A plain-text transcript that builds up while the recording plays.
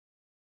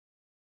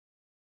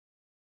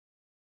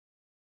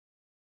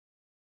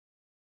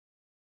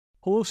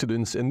Hello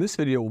students, in this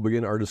video we'll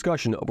begin our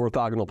discussion of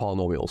orthogonal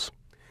polynomials.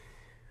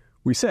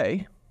 We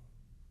say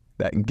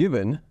that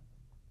given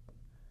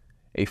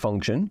a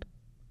function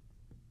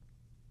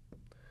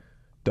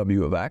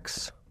w of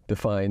x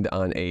defined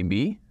on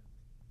AB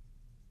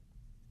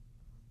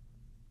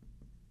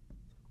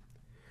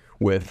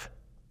with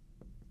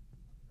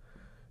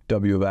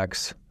w of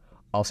x,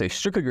 I'll say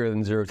strictly greater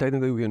than 0.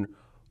 Technically we can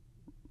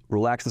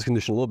relax this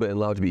condition a little bit and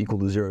allow it to be equal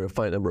to 0 to a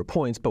finite number of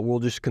points, but we'll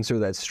just consider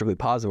that strictly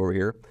positive over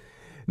here.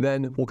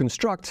 Then we'll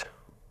construct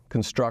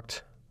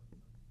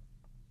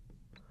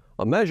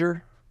a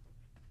measure,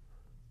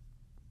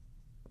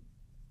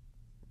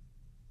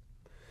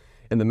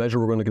 and the measure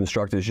we're going to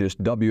construct is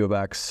just w of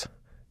x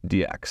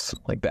dx,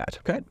 like that,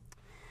 okay?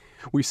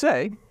 We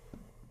say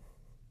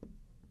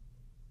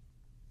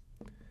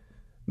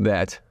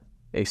that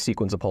a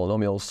sequence of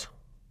polynomials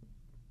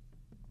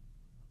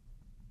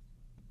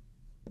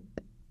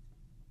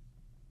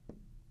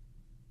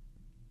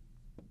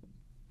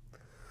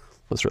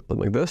let's write them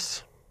like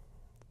this: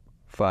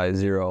 phi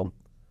 0,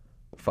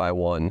 phi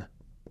 1,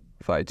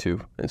 phi 2,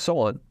 and so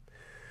on,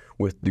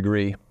 with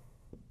degree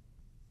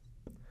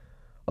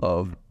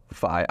of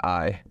phi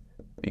I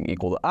being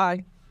equal to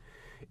I,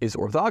 is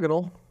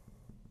orthogonal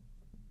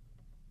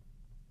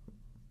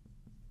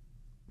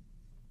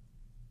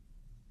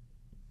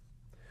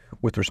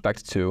with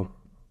respect to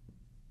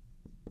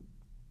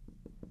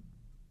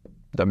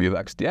w of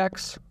x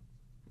dx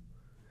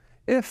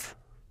if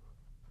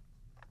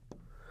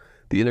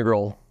the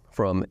integral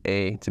from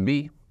a to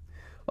b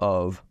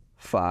of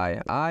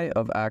phi I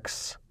of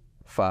x,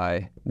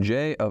 phi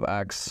j of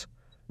x,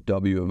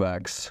 w of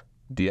x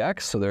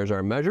dx. So there's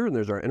our measure, and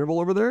there's our interval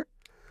over there.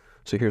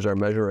 So here's our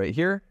measure right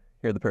here.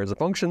 Here are the pairs of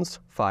functions,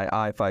 phi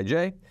I, phi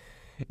j,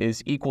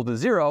 is equal to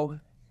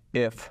 0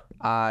 if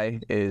I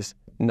is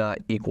not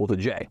equal to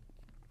j.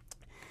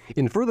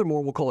 And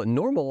furthermore, we'll call it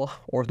normal,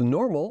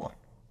 orthonormal,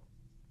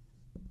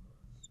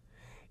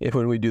 if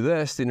when we do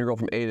this, the integral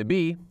from a to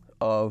b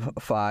of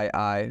phi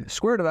I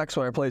squared of x,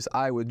 when I replace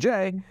I with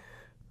j,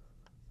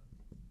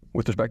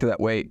 with respect to that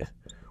weight,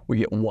 we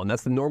get 1.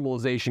 That's the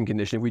normalization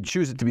condition if we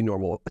choose it to be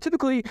normal.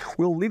 Typically,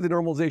 we'll leave the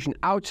normalization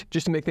out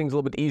just to make things a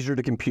little bit easier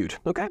to compute,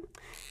 okay?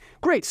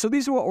 Great, so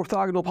these are what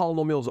orthogonal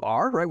polynomials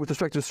are, right, with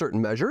respect to a certain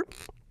measure.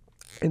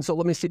 And so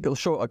let me see, it'll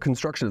show a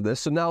construction of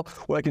this. So now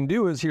what I can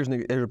do is, here's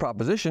a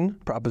proposition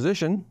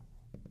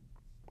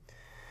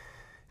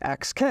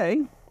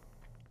xk,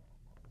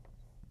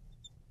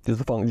 this is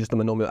the function, just the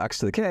monomial x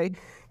to the k,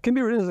 can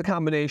be written as a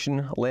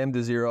combination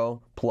lambda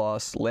 0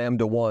 plus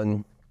lambda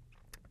 1.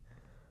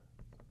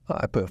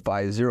 I put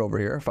phi 0 over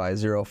here, phi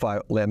 0, phi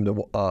lambda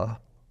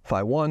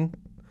phi 1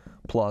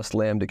 plus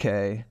lambda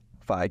k,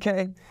 phi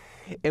k.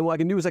 And what I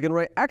can do is I can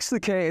write x to the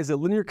k as a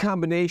linear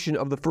combination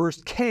of the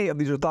first k of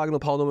these orthogonal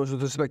polynomials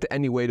with respect to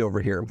any weight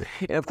over here.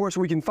 And of course,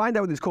 we can find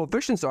out what these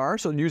coefficients are.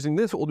 So using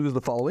this, what we'll do is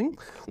the following.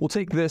 We'll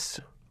take this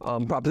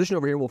proposition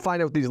over here, and we'll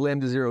find out what these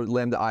lambda 0,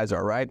 lambda i's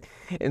are, right?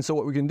 And so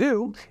what we can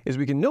do is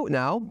we can note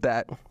now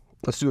that,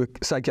 let's do a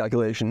side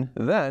calculation,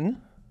 then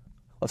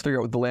let's figure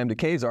out what the lambda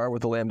k's are,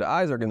 what the lambda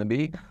i's are going to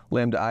be.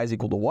 Lambda I is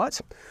equal to what?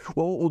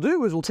 Well, what we'll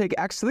do is we'll take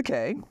x to the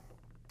k.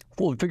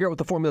 We'll figure out what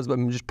the formula is, but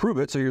I'm just prove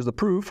it. So here's the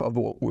proof of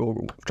what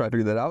we'll try to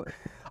figure that out.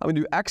 I'm going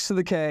to do x to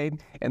the k,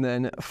 and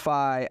then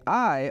phi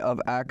I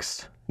of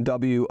x,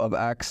 w of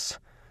x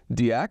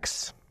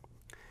dx.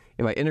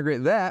 If I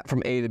integrate that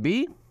from a to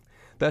b,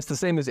 that's the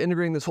same as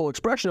integrating this whole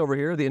expression over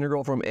here, the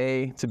integral from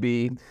a to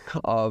b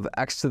of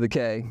x to the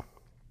k.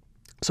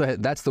 So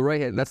that's the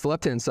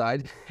left-hand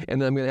side,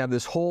 and then I'm going to have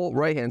this whole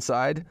right-hand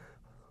side,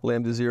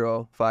 lambda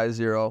 0, phi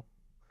 0,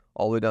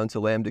 all the way down to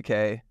lambda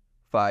k,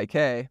 phi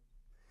k,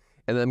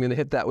 and then I'm going to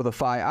hit that with a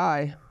phi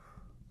I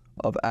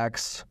of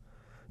x,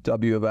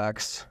 w of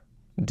x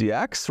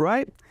dx,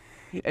 right?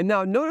 And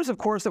now notice, of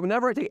course, that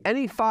whenever I take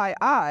any phi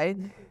I,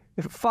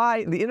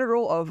 the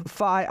integral of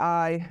phi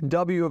I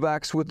w of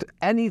x with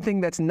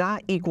anything that's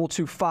not equal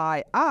to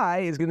phi I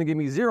is going to give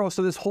me 0.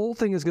 So this whole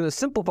thing is going to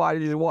simplify to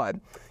just what?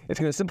 It's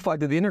going to simplify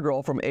to the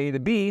integral from a to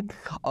b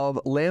of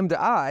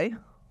lambda I,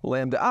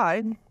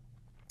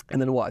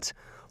 and then what?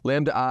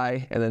 Lambda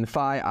I, and then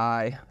phi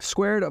I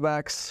squared of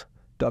x,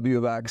 w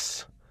of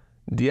x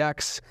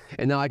dx.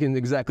 And now I can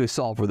exactly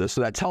solve for this.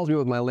 So that tells me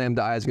what my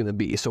lambda I is going to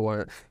be.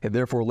 So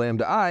therefore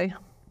lambda I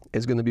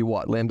is going to be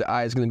what? Lambda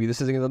I is going to be,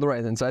 this is on the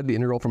right-hand side, the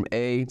integral from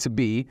a to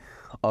b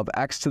of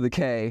x to the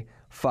k,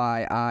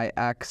 phi I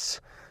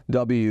x,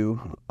 w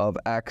of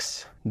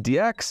x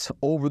dx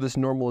over this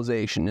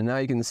normalization. And now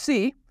you can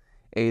see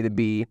a to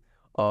b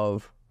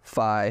of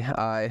phi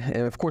I.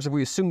 And of course, if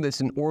we assume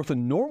this an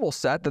orthonormal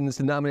set, then this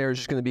denominator is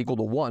just going to be equal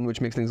to 1,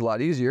 which makes things a lot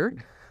easier.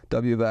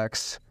 W of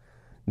x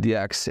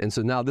dx. And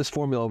so now this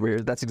formula over here,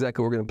 that's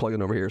exactly what we're going to plug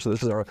in over here. So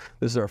this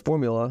is our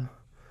formula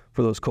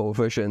for those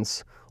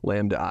coefficients,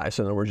 lambda I.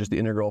 So in other words, just the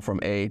integral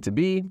from a to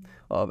b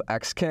of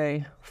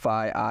xk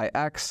phi I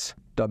x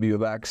w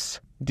of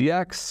x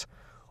dx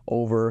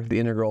over the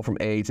integral from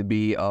a to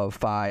b of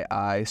phi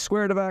I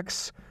squared of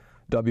x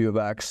w of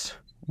x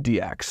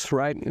dx,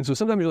 right? And so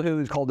sometimes you'll hear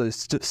these called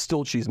as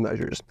Stieltjes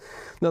measures.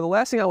 Now, the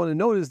last thing I want to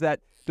note is that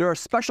there are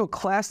special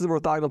classes of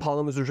orthogonal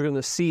polynomials which we're going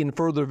to see in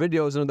further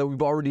videos and that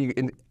we've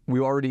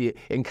already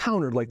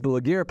encountered, like the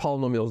Laguerre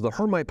polynomials, the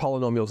Hermite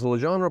polynomials, the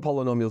Legendre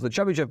polynomials, the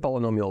Chebyshev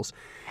polynomials,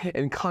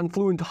 and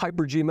confluent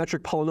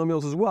hypergeometric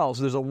polynomials as well.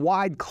 So there's a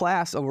wide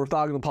class of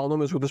orthogonal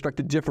polynomials with respect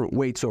to different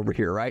weights over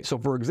here, right? So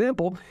for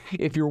example,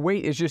 if your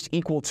weight is just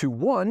equal to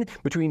 1,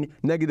 between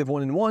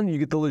 -1 and 1, you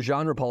get the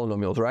Legendre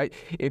polynomials, right?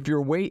 If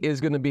your weight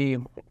is going to be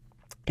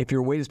If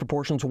your weight is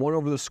proportional to 1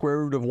 over the square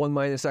root of 1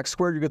 minus x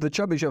squared, you get the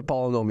Chebyshev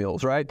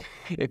polynomials, right?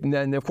 And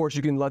then, of course,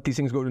 you can let these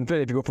things go to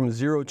infinity. If you go from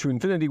 0 to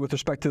infinity with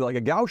respect to like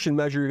a Gaussian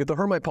measure, you get the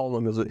Hermite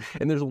polynomials.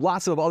 And there's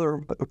lots of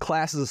other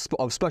classes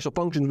of special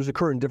functions which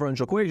occur in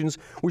differential equations,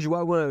 which is why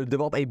we want to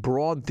develop a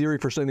broad theory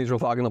for studying these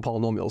orthogonal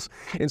polynomials.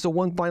 And so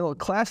one final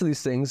class of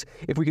these things,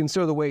 if we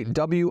consider the weight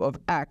w of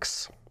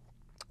x,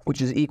 which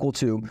is equal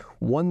to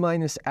 1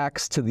 minus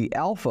x to the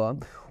alpha,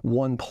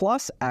 1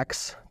 plus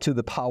x to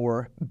the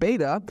power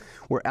beta,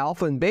 where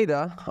alpha and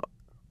beta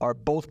are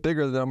both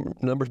bigger than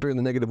numbers bigger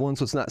than -1,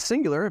 so it's not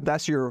singular.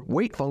 That's your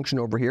weight function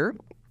over here.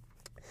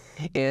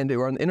 And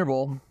we're on the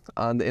interval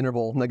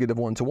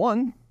 -1 to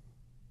 1.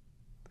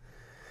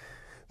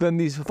 Then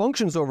these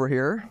functions over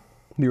here,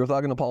 the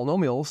orthogonal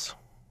polynomials,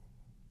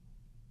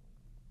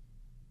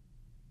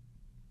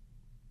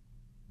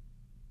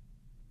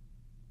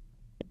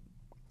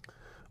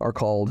 are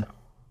called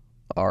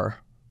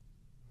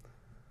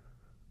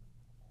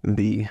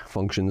the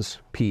functions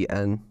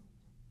Pn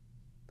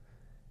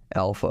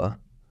alpha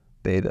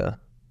beta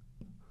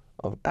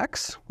of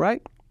x,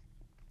 right?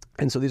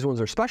 And so these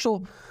ones are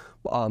special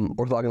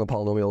orthogonal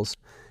polynomials,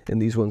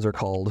 and these ones are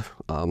called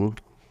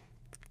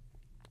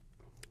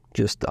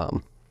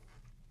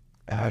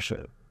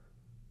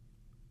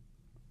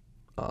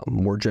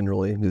more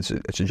generally, it's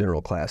a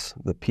general class,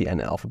 the Pn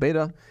alpha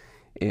beta,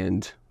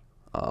 and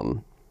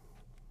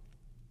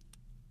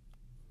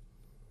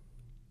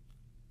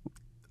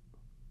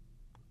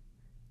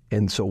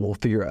so we'll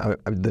figure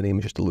out, the name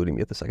is just eluding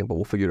me at the second, but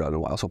we'll figure it out in a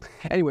while. So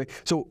anyway,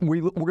 so we're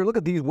going to look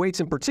at these weights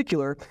in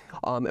particular,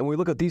 and we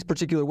look at these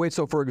particular weights.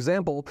 So for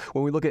example,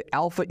 when we look at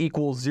alpha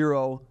equals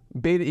 0,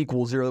 beta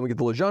equals 0, then we get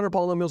the Legendre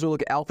polynomials. We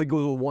look at alpha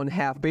equals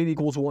 1/2, beta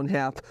equals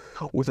 1/2,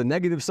 with a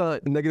negative sign,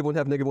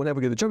 -1/2, -1/2,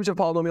 we get the Chebyshev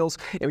polynomials,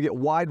 and we get a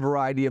wide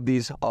variety of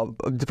these, of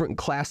different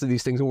classes of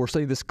these things, and we'll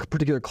study this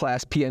particular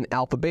class, Pn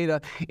alpha beta,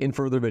 in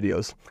further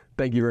videos.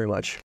 Thank you very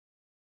much.